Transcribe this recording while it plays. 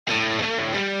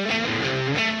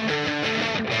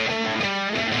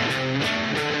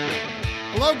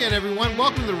Hello again, everyone.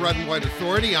 Welcome to the Red and White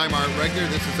Authority. I'm Art Regner.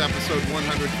 This is episode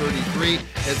 133.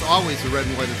 As always, the Red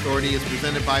and White Authority is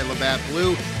presented by Labatt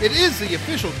Blue. It is the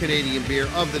official Canadian beer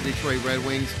of the Detroit Red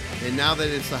Wings. And now that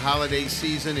it's the holiday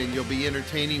season and you'll be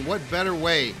entertaining, what better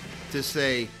way to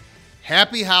say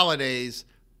happy holidays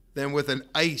than with an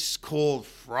ice-cold,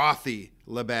 frothy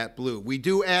Labatt Blue. We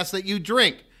do ask that you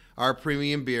drink our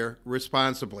premium beer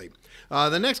responsibly.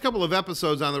 The next couple of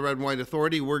episodes on the Red and White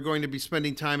Authority, we're going to be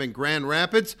spending time in Grand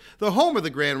Rapids, the home of the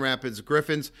Grand Rapids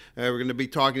Griffins. We're going to be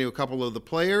talking to a couple of the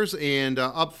players. And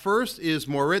up first is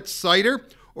Moritz Seider,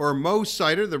 or Mo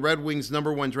Seider, the Red Wings'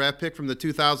 #1 draft pick from the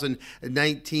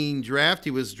 2019 draft.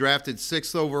 He was drafted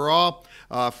 6th overall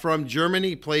from Germany.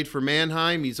 He played for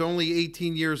Mannheim. He's only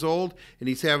 18 years old, and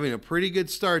he's having a pretty good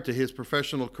start to his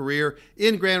professional career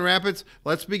in Grand Rapids.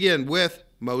 Let's begin with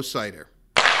Mo Seider.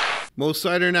 Mo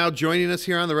Seider now joining us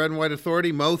here on the Red and White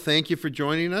Authority. Mo, thank you for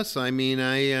joining us. I mean,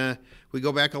 we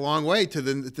go back a long way to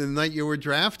the night you were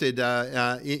drafted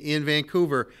in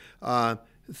Vancouver.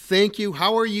 Thank you.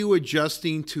 How are you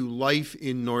adjusting to life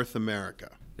in North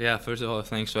America? Yeah, first of all,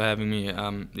 thanks for having me.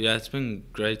 Yeah, it's been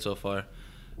great so far.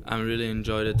 I really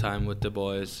enjoyed the time with the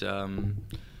boys.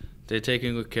 They're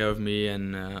taking good care of me,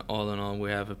 and all in all,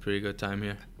 we have a pretty good time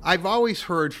here. I've always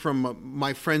heard from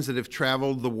my friends that have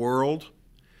traveled the world.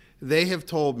 They have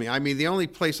told me, I mean, the only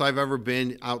place I've ever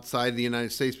been outside the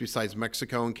United States besides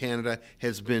Mexico and Canada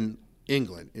has been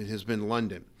England. It has been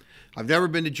London. I've never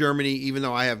been to Germany, even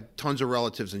though I have tons of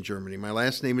relatives in Germany. My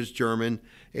last name is German,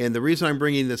 and the reason I'm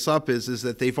bringing this up is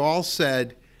that they've all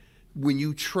said when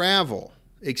you travel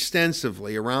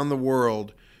extensively around the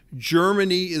world,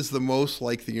 Germany is the most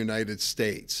like the United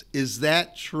States. Is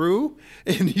that true?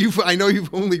 And I know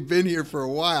you've only been here for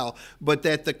a while, but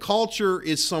that the culture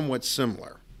is somewhat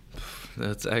similar.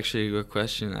 That's actually a good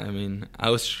question. I mean,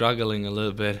 I was struggling a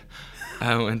little bit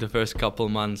in the first couple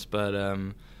months, but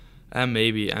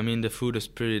maybe. I mean, the food is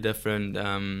pretty different.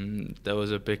 That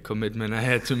was a big commitment I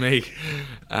had to make,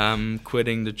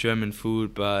 quitting the German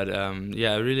food. But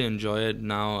yeah, I really enjoy it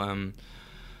now.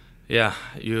 Yeah,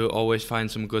 you always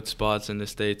find some good spots in the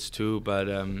States too. But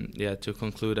yeah, to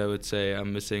conclude, I would say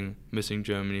I'm missing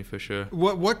Germany for sure.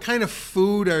 What kind of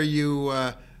food are you?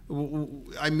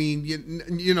 I mean,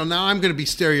 you know, now I'm going to be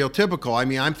stereotypical. I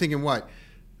mean, I'm thinking what,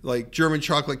 like German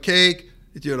chocolate cake.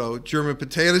 You know, German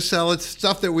potato salad,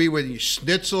 stuff that we would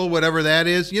schnitzel, whatever that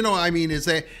is. You know, I mean, is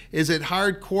it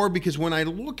hardcore? Because when I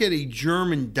look at a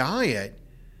German diet,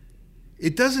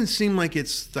 it doesn't seem like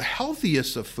it's the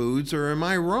healthiest of foods, or am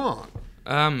I wrong?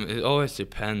 It always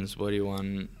depends what you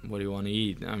want to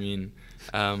eat. I mean,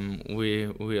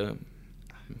 we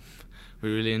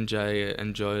really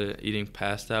enjoy eating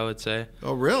pasta, I would say.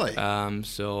 Oh, really?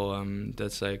 So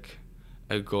that's like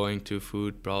a going to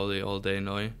food probably all day.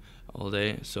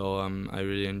 So I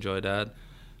really enjoy that.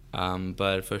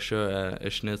 But for sure,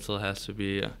 a schnitzel has to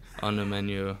be on the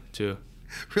menu too.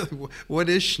 Really? What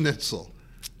is schnitzel?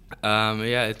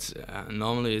 Yeah, it's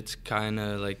normally it's kind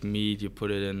of like meat. You put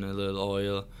it in a little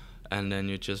oil, and then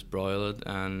you just broil it,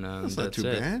 and that's not too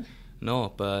bad.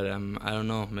 No, but I don't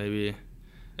know. Maybe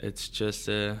it's just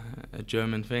a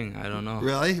German thing. I don't know.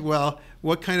 Really? Well,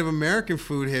 what kind of American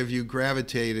food have you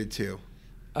gravitated to?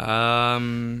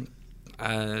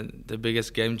 The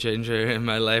biggest game changer in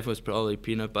my life was probably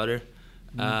peanut butter.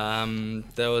 That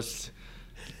was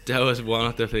one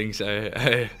of the things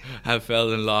I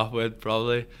fell in love with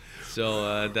probably.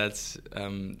 So that's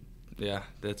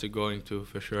a going to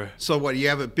for sure. So what, you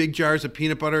have big jars of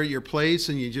peanut butter at your place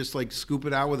and you just like scoop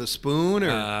it out with a spoon,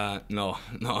 or? No,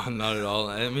 not at all.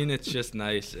 I mean, it's just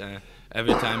nice.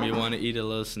 Every time you want to eat a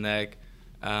little snack,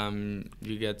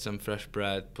 you get some fresh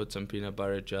bread, put some peanut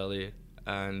butter jelly,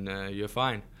 and you're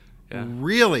fine. Yeah.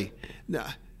 Really?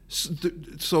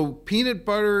 So peanut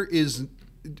butter is...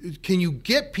 Can you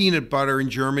get peanut butter in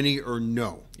Germany or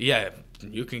no? Yeah,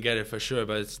 you can get it for sure,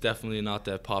 but it's definitely not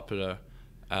that popular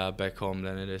back home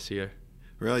than it is here.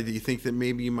 Really? Do you think that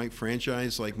maybe you might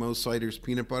franchise like Mo Seider's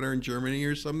peanut butter in Germany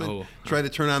or something? Oh. Try to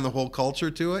turn on the whole culture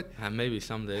to it? Maybe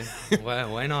someday.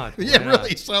 Why not? Yeah, Why not?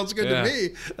 Really sounds good to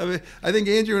me. I mean, I think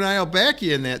Andrew and I will back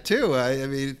you in that too. I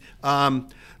mean,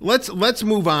 let's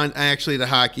move on actually to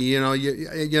hockey. You know,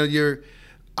 you're.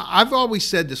 I've always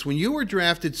said this, when you were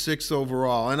drafted 6th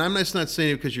overall, and I'm just not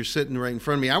saying it because you're sitting right in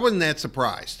front of me, I wasn't that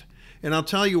surprised. And I'll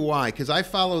tell you why, because I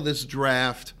follow this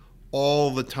draft all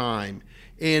the time.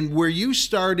 And where you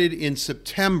started in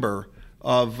September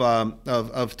of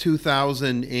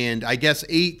 2000 and I guess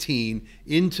 18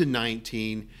 into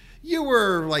 19, you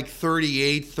were like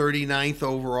 38th, 39th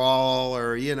overall,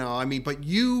 or, you know, I mean, but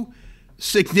you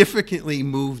significantly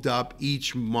moved up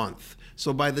each month.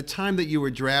 So by the time that you were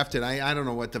drafted, I don't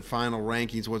know what the final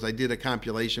rankings was. I did a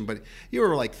compilation, but you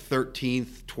were like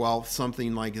 13th, 12th,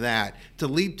 something like that. To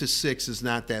leap to 6 is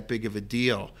not that big of a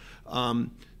deal.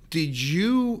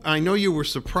 I know you were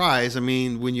surprised, I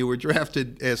mean, when you were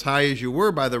drafted as high as you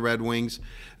were by the Red Wings,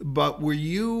 but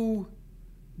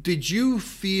did you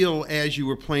feel as you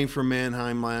were playing for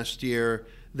Mannheim last year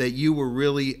that you were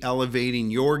really elevating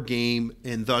your game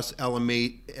and thus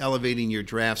elevating your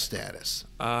draft status?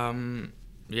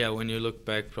 Yeah, when you look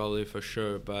back, probably for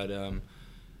sure. But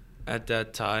at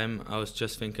that time, I was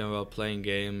just thinking about playing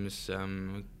games,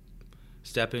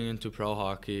 stepping into pro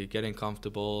hockey, getting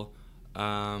comfortable.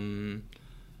 Yeah,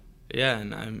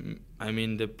 and I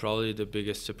mean, probably the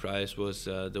biggest surprise was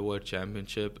the World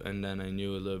Championship, and then I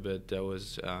knew a little bit there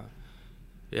was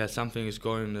something is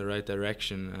going in the right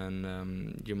direction,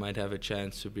 and you might have a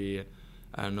chance to be,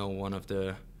 I don't know, one of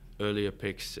the earlier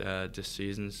picks this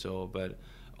season. So, but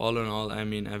all in all, I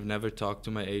mean, I've never talked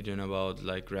to my agent about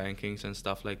like rankings and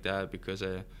stuff like that because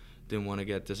I didn't want to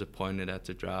get disappointed at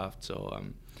the draft. So,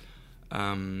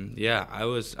 yeah, I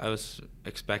was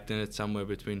expecting it somewhere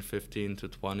between 15 to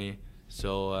 20.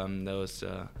 So that was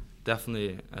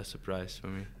definitely a surprise for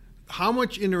me. How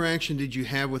much interaction did you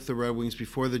have with the Red Wings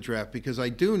before the draft? Because I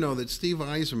do know that Steve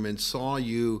Yzerman saw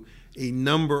you a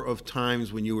number of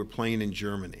times when you were playing in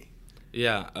Germany.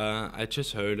 Yeah, I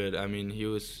just heard it. I mean, he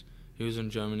was in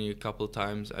Germany a couple of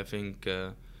times. I think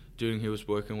during he was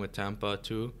working with Tampa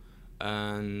too,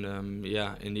 and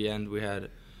yeah, in the end we had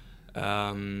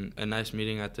a nice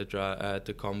meeting at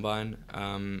the combine,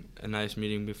 a nice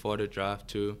meeting before the draft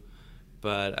too.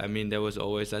 But I mean, there was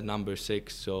always that number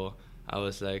 6, so I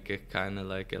was like kind of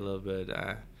like a little bit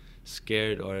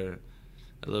scared or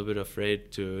a little bit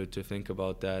afraid to think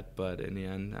about that. But in the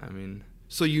end, I mean.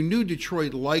 So you knew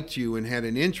Detroit liked you and had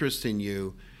an interest in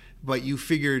you, but you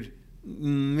figured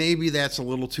maybe that's a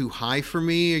little too high for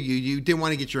me. You didn't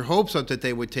want to get your hopes up that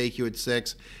they would take you at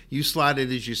 6. You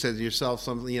slotted, as you said to yourself,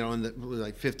 something in the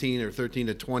like 15 or 13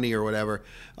 to 20 or whatever.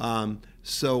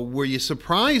 So were you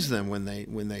surprised then when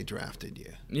they drafted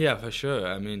you? Yeah, for sure.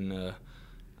 I mean,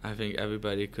 I think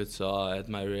everybody could saw at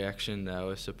my reaction that I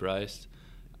was surprised.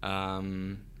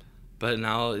 But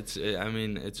now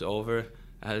it's over.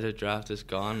 The draft is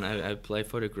gone. I play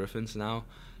for the Griffins now.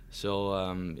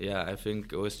 So, yeah, I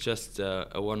think it was just a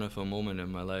wonderful moment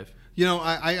in my life.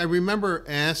 I remember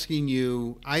asking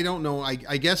you, I don't know,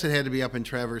 I guess it had to be up in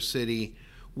Traverse City,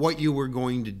 what you were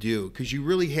going to do, because you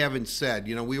really haven't said.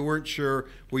 We weren't sure,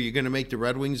 were you going to make the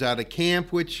Red Wings out of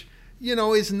camp, which,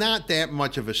 is not that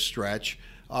much of a stretch.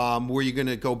 Were you going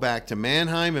to go back to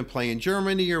Mannheim and play in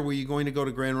Germany, or were you going to go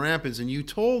to Grand Rapids? And you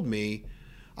told me,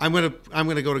 I'm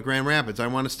going to go to Grand Rapids. I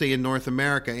want to stay in North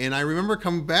America. And I remember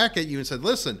coming back at you and said,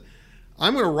 listen,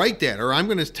 I'm going to write that, or I'm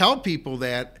going to tell people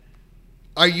that.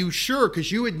 Are you sure? Because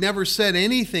you had never said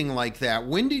anything like that.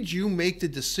 When did you make the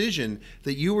decision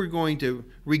that you were going to,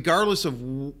 regardless of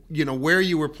where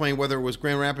you were playing, whether it was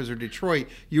Grand Rapids or Detroit,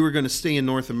 you were going to stay in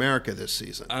North America this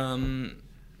season?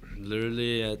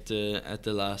 Literally at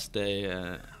the last day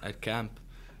at camp,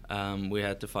 we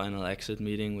had the final exit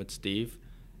meeting with Steve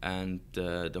and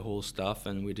the whole stuff,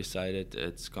 and we decided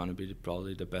it's going to be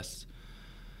probably the best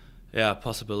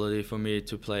possibility for me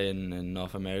to play in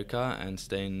North America and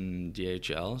stay in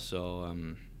DHL. So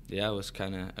it was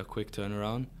kind of a quick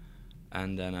turnaround,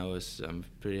 and then I'm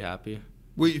pretty happy.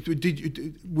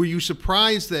 Were you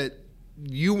surprised that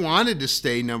you wanted to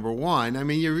stay number one? I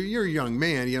mean, you're a young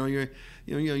man. You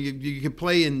can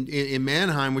play in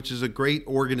Mannheim, which is a great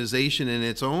organization in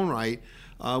its own right.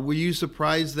 Were you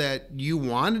surprised that you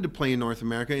wanted to play in North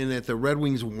America and that the Red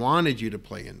Wings wanted you to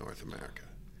play in North America?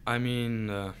 I mean,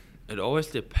 it always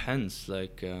depends,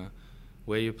 like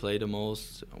where you play the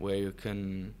most, where you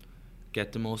can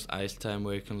get the most ice time,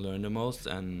 where you can learn the most,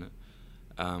 and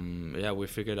we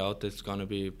figured out it's gonna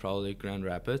be probably Grand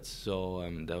Rapids. So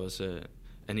that was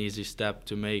an easy step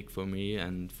to make for me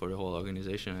and for the whole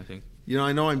organization, I think.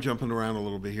 I know I'm jumping around a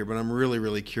little bit here, but I'm really,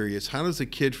 really curious. How does a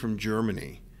kid from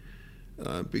Germany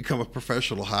become a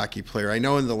professional hockey player? I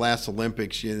know in the last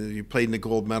Olympics you played in the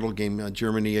gold medal game,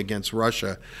 Germany against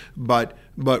Russia, but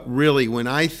really when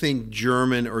I think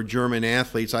German or German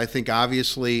athletes, I think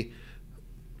obviously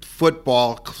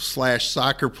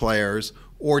football/soccer players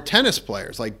or tennis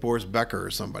players like Boris Becker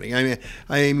or somebody. I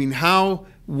mean,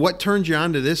 what turned you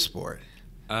on to this sport?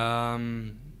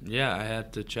 I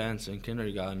had the chance in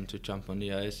kindergarten to jump on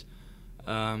the ice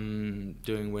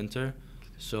during winter.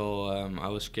 So I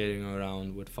was skating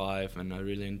around with 5, and I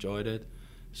really enjoyed it.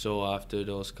 So after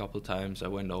those couple times, I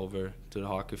went over to the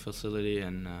hockey facility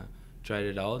and tried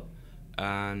it out.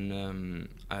 and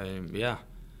I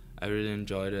really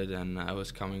enjoyed it, and I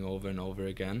was coming over and over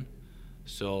again.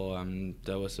 So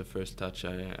that was the first touch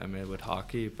I made with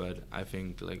hockey. But I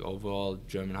think like overall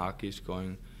German hockey is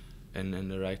going in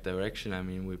the right direction. I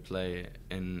mean, we play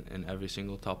in every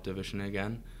single top division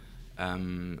again.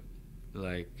 They're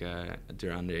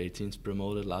under 18s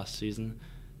promoted last season.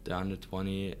 The under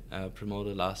 20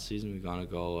 promoted last season. We're gonna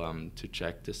go to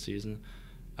Czech this season,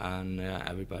 and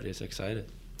everybody is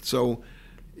excited. So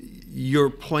you're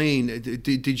playing.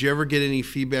 Did you ever get any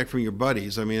feedback from your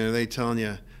buddies? I mean, are they telling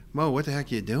you, Mo, what the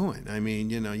heck are you doing? I mean,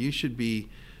 you should be,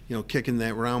 kicking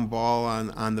that round ball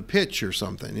on the pitch or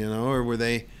something, or were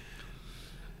they?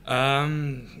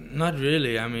 Not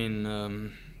really. I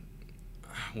mean,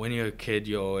 when you're a kid,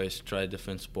 you always try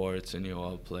different sports and you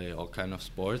all play all kind of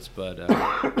sports. But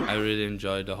I really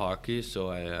enjoyed the hockey,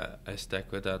 so I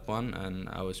stuck with that one, and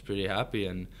I was pretty happy.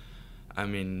 And I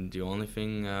mean, the only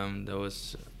thing that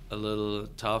was a little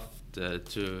tough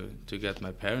to get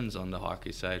my parents on the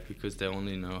hockey side, because they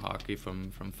only know hockey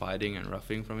from fighting and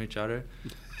roughing from each other.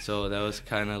 So that was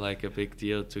kind of like a big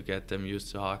deal to get them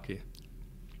used to hockey.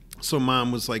 So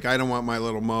Mom was like, I don't want my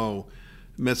little Mo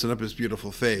messing up his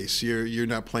beautiful face. You're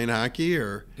not playing hockey,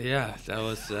 or? Yeah, that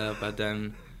was. But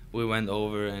then we went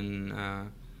over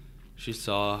and she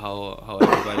saw how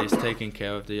everybody's taking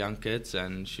care of the young kids,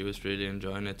 and she was really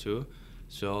enjoying it too.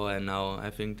 So and now I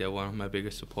think they're one of my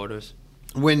biggest supporters.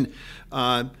 When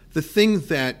the thing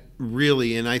that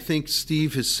really, and I think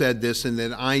Steve has said this, and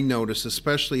that I noticed,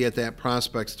 especially at that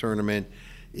prospects tournament,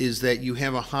 is that you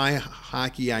have a high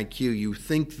hockey IQ. You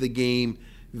think the game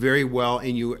very well,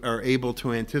 and you are able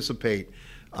to anticipate.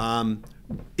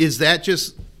 Is that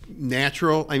just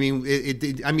natural? I mean,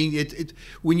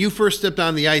 when you first stepped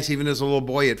on the ice, even as a little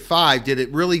boy at 5, did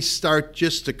it really start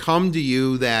just to come to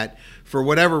you that, for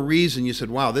whatever reason, you said,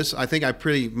 "Wow, I think I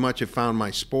pretty much have found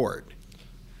my sport"?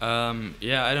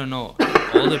 Yeah, I don't know.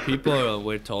 All the people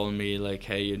were telling me like,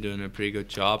 "Hey, you're doing a pretty good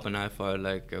job," and I thought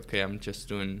like, "Okay, I'm just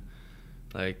doing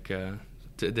like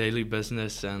the daily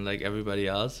business and like everybody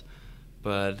else."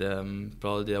 But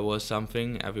probably there was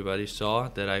something everybody saw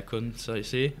that I couldn't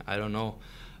see. I don't know.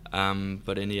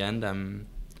 But in the end, I'm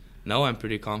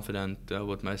pretty confident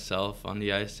with myself on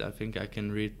the ice. I think I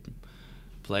can read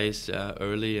plays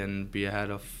early and be ahead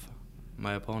of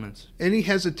my opponents. Any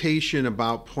hesitation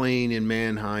about playing in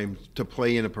Mannheim to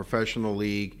play in a professional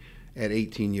league at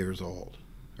 18 years old?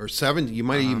 Or 17? You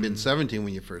might have even been 17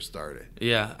 when you first started.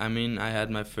 Yeah, I mean, I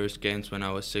had my first games when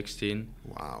I was 16.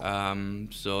 Wow.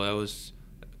 So it was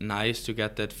nice to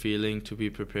get that feeling to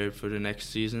be prepared for the next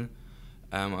season.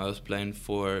 I was playing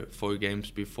four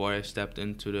games before I stepped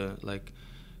into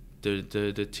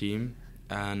the team,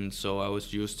 and so I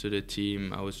was used to the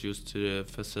team. I was used to the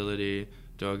facility,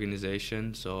 the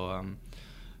organization. So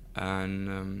we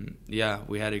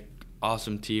had an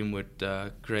awesome team with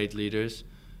great leaders,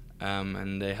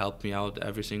 and they helped me out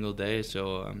every single day.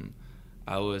 So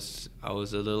I was a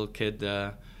little kid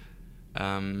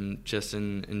just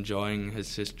enjoying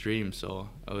his dream. So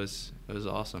it was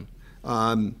awesome.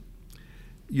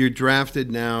 You're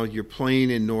drafted now. You're playing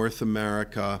in North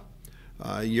America.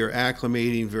 You're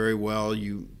acclimating very well.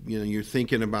 You're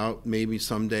thinking about maybe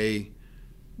someday,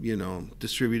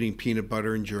 distributing peanut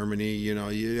butter in Germany.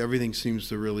 Everything seems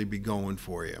to really be going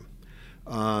for you.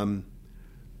 I'm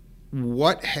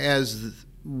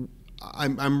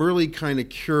really kind of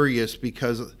curious,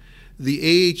 because the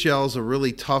AHL is a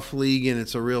really tough league and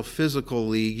it's a real physical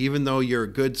league. Even though you're a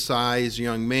good-sized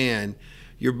young man,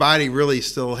 your body really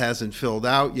still hasn't filled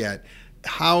out yet.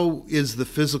 How is the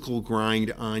physical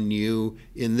grind on you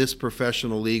in this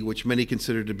professional league, which many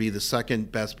consider to be the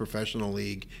second best professional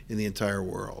league in the entire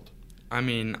world? I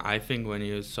mean, I think when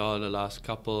you saw the last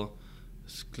couple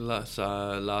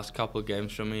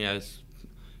games from me,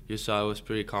 you saw I was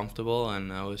pretty comfortable,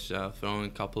 and I was throwing a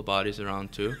couple bodies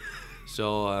around too.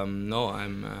 So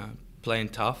I'm playing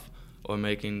tough or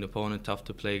making the opponent tough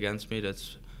to play against me.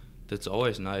 That's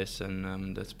always nice,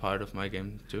 and that's part of my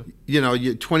game too.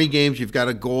 20 games, you've got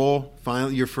a goal,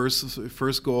 finally your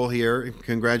first goal here.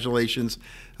 Congratulations.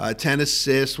 10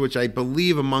 assists, which I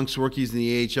believe amongst rookies in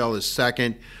the AHL is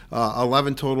second.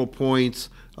 11 total points.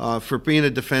 For being a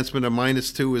defenseman, a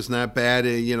 -2 is not bad.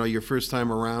 Your first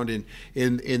time around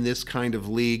in this kind of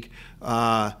league.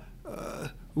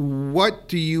 What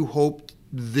do you hope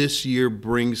this year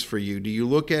brings for you? Do you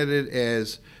look at it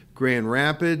as Grand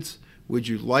Rapids? Would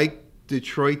you like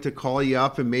Detroit to call you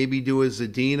up and maybe do a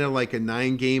Zadina, like a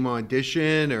 9-game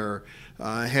audition, or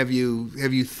have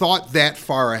you thought that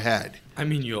far ahead? I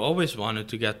mean, you always wanted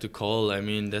to get the call. I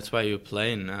mean, that's why you're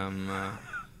playing.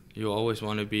 You always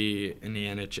want to be in the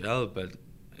NHL, but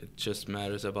it just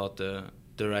matters about the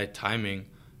right timing.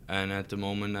 And at the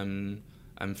moment,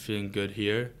 I'm feeling good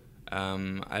here.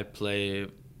 I play,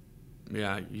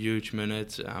 huge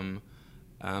minutes.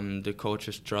 The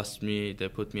coaches trust me. They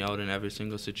put me out in every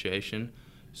single situation.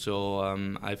 So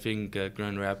I think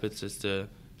Grand Rapids is the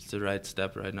right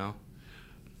step right now.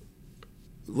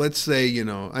 Let's say,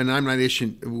 and I'm not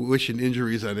wishing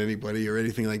injuries on anybody or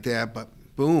anything like that, but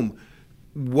boom,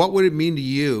 what would it mean to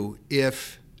you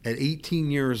if at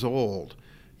 18 years old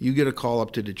you get a call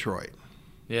up to Detroit?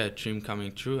 Yeah, dream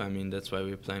coming true. I mean, that's why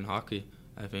we're playing hockey.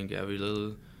 I think every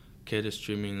little kid is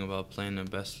dreaming about playing the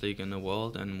best league in the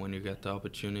world, and when you get the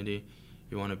opportunity,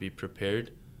 you want to be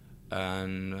prepared.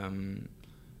 And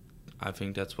I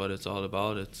think that's what it's all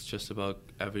about. It's just about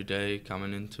every day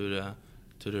coming into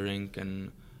the rink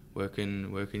and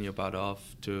working your butt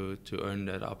off to earn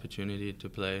that opportunity to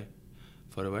play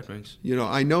for the Red Wings.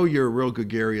 I know you're a real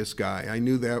gregarious guy. I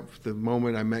knew that the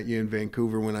moment I met you in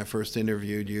Vancouver when I first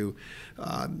interviewed you.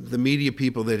 The media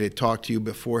people that had talked to you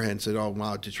beforehand said, oh,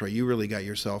 wow, Detroit, you really got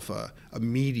yourself a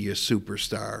media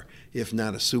superstar, if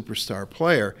not a superstar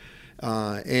player.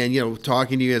 And,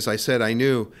 talking to you, as I said, I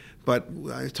knew. But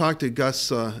I talked to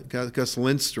Gus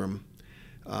Lindstrom.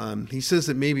 He says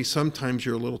that maybe sometimes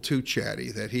you're a little too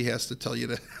chatty, that he has to tell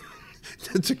you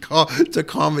to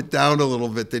calm it down a little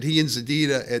bit, that he and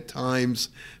Zadina at times,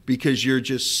 because you're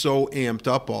just so amped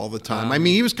up all the time. I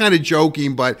mean, he was kind of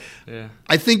joking, but yeah.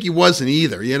 I think he wasn't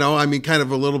either, I mean, kind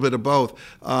of a little bit of both.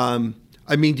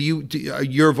 I mean,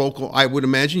 you're vocal. I would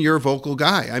imagine you're a vocal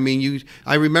guy. I mean,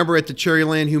 I remember at the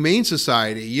Cherryland Humane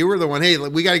Society, you were the one, hey,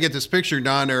 we got to get this picture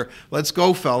done, or let's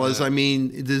go, fellas. Yeah. I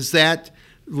mean, is that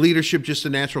leadership just a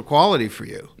natural quality for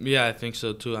you? Yeah, I think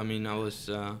so too. I mean, I was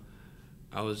the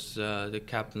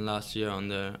captain last year on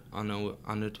the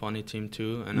under 20 team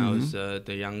too, and I was the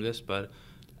youngest. But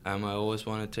I always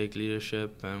want to take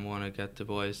leadership and want to get the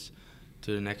boys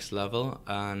to the next level.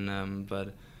 And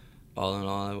but all in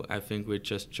all, I think we're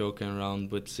just joking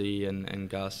around with Z and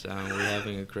Gus, and we're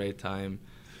having a great time.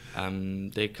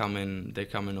 They come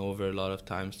in over a lot of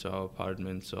times to our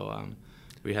apartment, so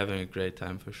we're having a great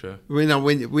time for sure. When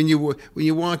you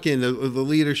walk in, the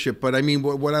leadership, but I mean,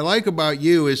 what I like about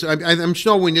you is I'm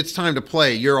sure when it's time to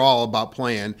play, you're all about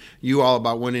playing. You all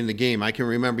about winning the game. I can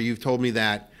remember you've told me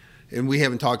that, and we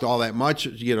haven't talked all that much,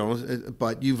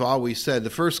 but you've always said the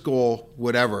first goal,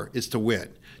 whatever, is to win.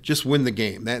 Just win the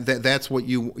game. That's what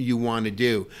you want to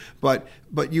do. But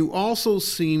you also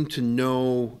seem to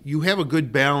know, you have a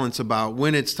good balance about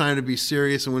when it's time to be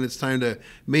serious and when it's time to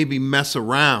maybe mess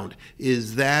around.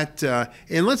 Is that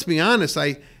and let's be honest,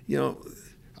 I don't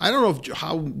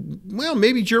know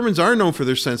maybe Germans are known for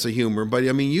their sense of humor, but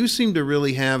I mean, you seem to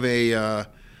really have you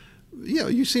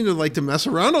seem to like to mess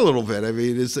around a little bit. I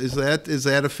mean, is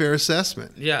that a fair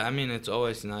assessment? Yeah, I mean, it's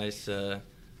always nice to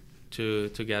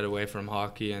get away from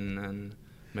hockey and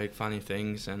make funny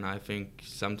things, and I think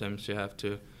sometimes you have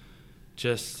to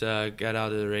just get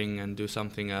out of the ring and do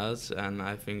something else, and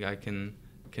I think I can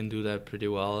do that pretty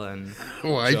well. And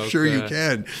I'm sure you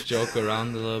can joke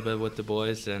around a little bit with the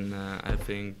boys, and I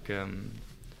think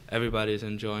everybody's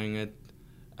enjoying it,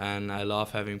 and I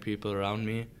love having people around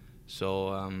me. So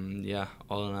all in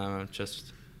all, I'm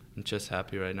just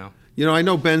happy right now. I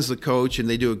know Ben's the coach, and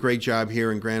they do a great job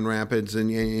here in Grand Rapids,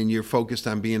 and you're focused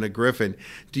on being a Griffin.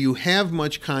 Do you have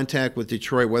much contact with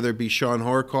Detroit, whether it be Sean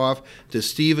Horkoff? Does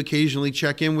Steve occasionally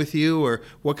check in with you, or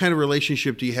what kind of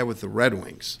relationship do you have with the Red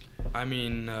Wings? I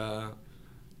mean,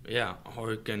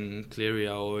 Hork and Cleary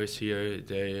are always here.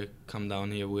 They come down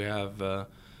here. We have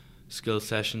skill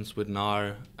sessions with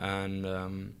NAR,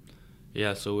 and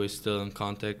so we're still in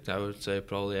contact, I would say,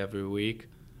 probably every week.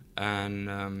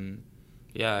 And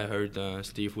I heard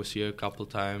Steve was here a couple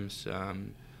times,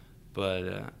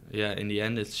 but in the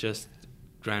end it's just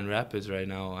Grand Rapids right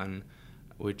now, and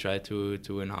we try to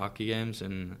win hockey games,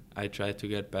 and I try to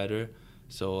get better,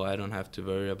 so I don't have to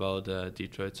worry about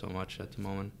Detroit so much at the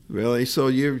moment. Really? So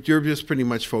you're just pretty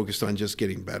much focused on just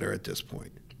getting better at this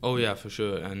point? Oh yeah, for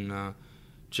sure, and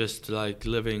just like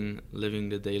living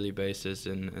the daily basis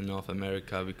in North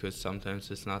America, because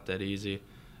sometimes it's not that easy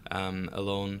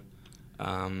alone.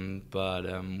 But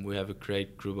we have a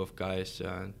great group of guys,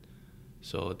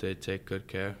 so they take good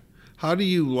care. How do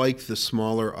you like the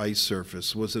smaller ice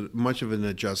surface? Was it much of an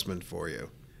adjustment for you?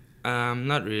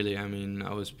 Not really. I mean,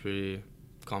 I was pretty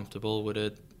comfortable with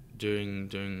it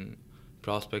during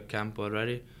prospect camp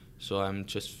already. So I'm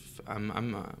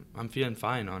feeling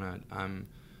fine on it.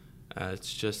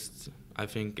 It's just, I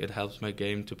think it helps my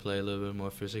game to play a little bit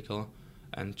more physical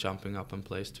and jumping up in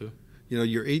place too.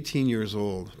 You're 18 years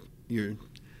old. You're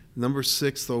number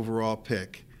 6th overall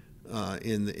pick.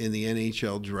 in the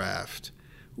NHL draft.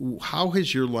 How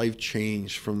has your life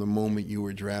changed from the moment you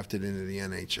were drafted into the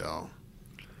NHL?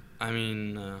 I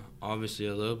mean, obviously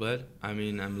a little bit. I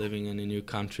mean, I'm living in a new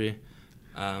country.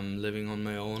 I'm living on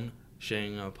my own,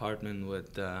 sharing an apartment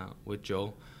with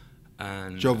Joe.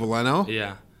 And Joe Veleno?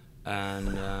 Yeah.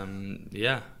 And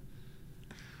yeah,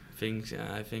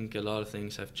 I think a lot of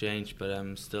things have changed, but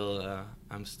I'm still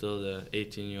the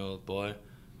 18-year-old boy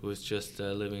who's just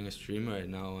living a dream right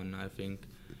now. And I think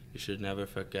you should never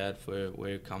forget where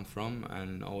you come from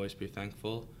and always be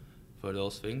thankful for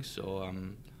those things. So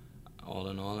all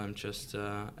in all, I'm just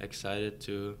excited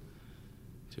to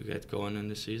get going in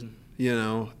the season. You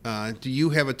know, do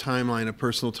you have a timeline, a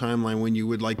personal timeline, when you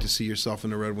would like to see yourself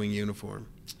in a Red Wing uniform?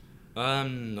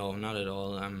 No, not at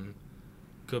all.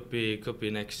 Could be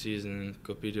next season,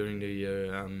 could be during the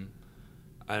year.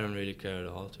 I don't really care at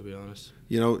all, to be honest.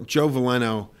 You know, Joe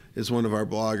Veleno is one of our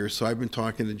bloggers, so I've been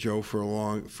talking to Joe for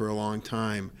a long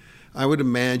time. I would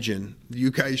imagine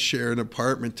you guys share an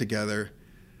apartment together.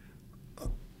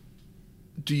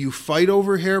 Do you fight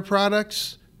over hair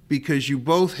products? Because you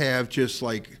both have just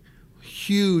like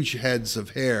huge heads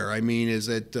of hair. I mean, is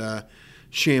it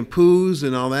shampoos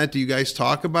and all that? Do you guys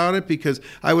talk about it? Because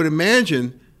I would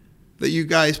imagine that you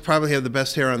guys probably have the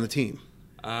best hair on the team.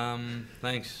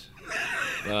 Thanks.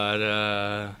 But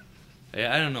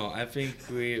yeah, I don't know. I think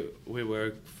we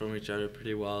work from each other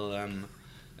pretty well.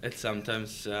 It's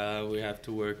sometimes we have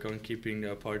to work on keeping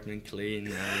the apartment clean.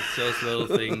 It's those little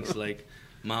things like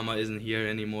Mama isn't here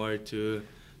anymore to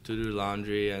do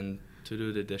laundry and to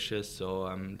do the dishes.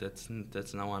 So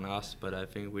that's not on us. But I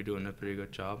think we're doing a pretty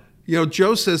good job. You know,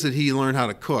 Joe says that he learned how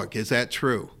to cook. Is that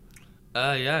true?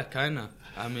 Yeah, kinda.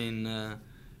 I mean,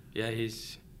 yeah,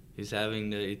 he's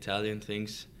having the Italian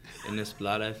things in his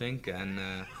blood, I think, and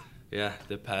yeah,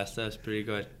 the pasta is pretty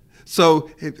good. So,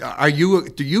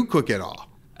 do you cook at all?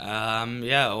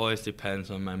 Yeah, it always depends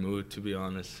on my mood, to be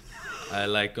honest. I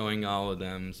like going out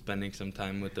and spending some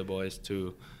time with the boys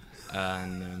too,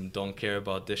 and don't care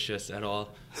about dishes at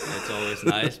all. It's always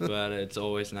nice, but it's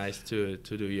always nice to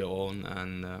do your own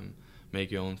and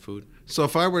make your own food. So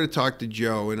if I were to talk to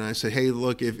Joe and I say, hey,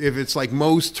 look, if it's like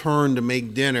Mo's turn to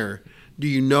make dinner, do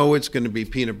you know it's going to be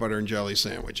peanut butter and jelly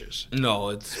sandwiches? No,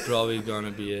 it's probably going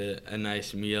to be a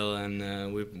nice meal,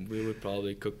 and we would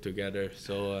probably cook together.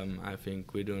 So I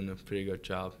think we're doing a pretty good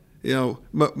job. You know,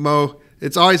 Mo,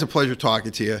 it's always a pleasure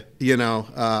talking to you. You know,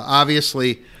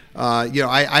 obviously, you know,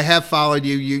 I have followed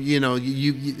you. You know,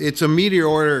 it's a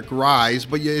meteoric rise,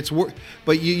 but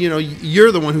you know,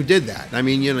 you're the one who did that. I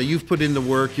mean, you know, you've put in the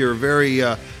work. You're a very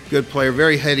good player,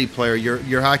 very heady player.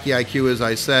 Your hockey IQ, as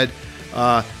I said.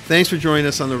 Thanks for joining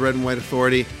us on the Red and White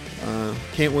Authority.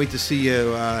 Can't wait to see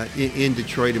you in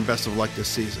Detroit, and best of luck this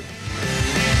season.